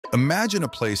Imagine a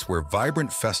place where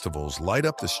vibrant festivals light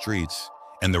up the streets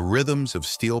and the rhythms of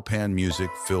steel pan music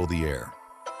fill the air.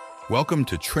 Welcome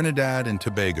to Trinidad and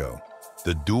Tobago,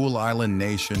 the dual island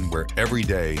nation where every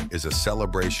day is a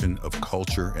celebration of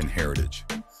culture and heritage.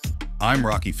 I'm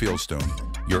Rocky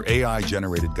Fieldstone, your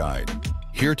AI-generated guide,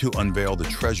 here to unveil the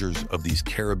treasures of these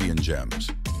Caribbean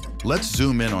gems. Let's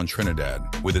zoom in on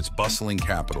Trinidad with its bustling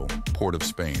capital, Port of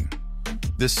Spain.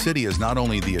 This city is not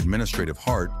only the administrative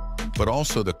heart, but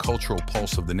also the cultural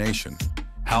pulse of the nation,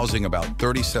 housing about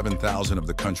 37,000 of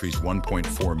the country's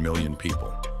 1.4 million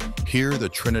people. Here, the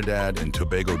Trinidad and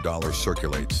Tobago dollar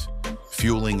circulates,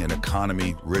 fueling an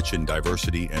economy rich in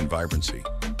diversity and vibrancy.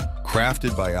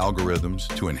 Crafted by algorithms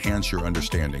to enhance your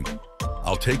understanding,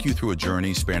 I'll take you through a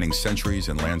journey spanning centuries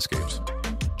and landscapes.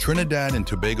 Trinidad and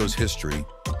Tobago's history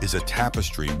is a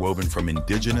tapestry woven from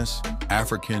indigenous,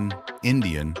 African,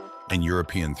 Indian, and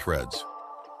European threads.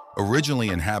 Originally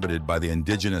inhabited by the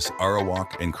indigenous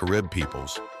Arawak and Carib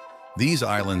peoples, these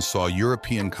islands saw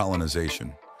European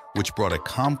colonization, which brought a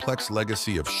complex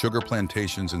legacy of sugar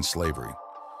plantations and slavery.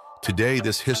 Today,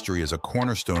 this history is a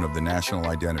cornerstone of the national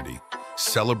identity,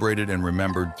 celebrated and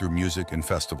remembered through music and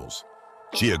festivals.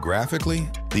 Geographically,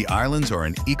 the islands are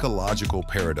an ecological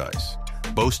paradise,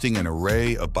 boasting an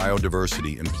array of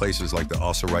biodiversity in places like the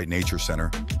Osirite Nature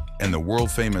Center and the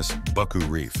world-famous Buku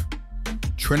Reef.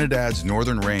 Trinidad's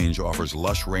northern range offers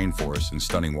lush rainforests and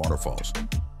stunning waterfalls,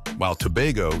 while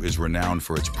Tobago is renowned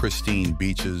for its pristine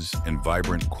beaches and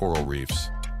vibrant coral reefs.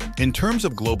 In terms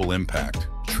of global impact,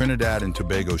 Trinidad and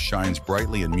Tobago shines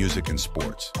brightly in music and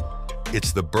sports.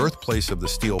 It's the birthplace of the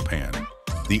steel pan,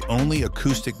 the only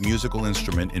acoustic musical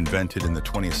instrument invented in the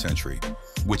 20th century,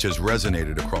 which has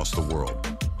resonated across the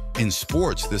world. In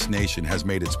sports, this nation has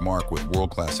made its mark with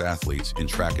world-class athletes in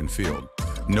track and field,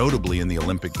 notably in the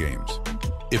Olympic Games.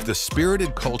 If the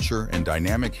spirited culture and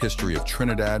dynamic history of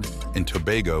Trinidad and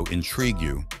Tobago intrigue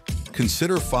you,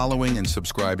 consider following and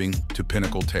subscribing to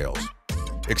PinnacleTales.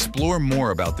 Explore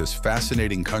more about this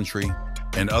fascinating country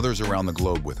and others around the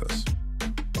globe with us.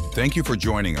 Thank you for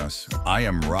joining us. I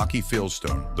am Rocky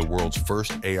Fieldstone, the world's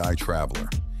first AI traveler.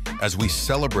 As we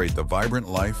celebrate the vibrant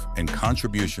life and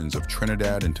contributions of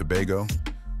Trinidad and Tobago,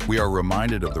 we are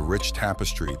reminded of the rich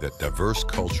tapestry that diverse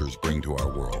cultures bring to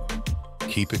our world.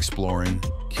 Keep exploring,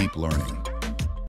 keep learning.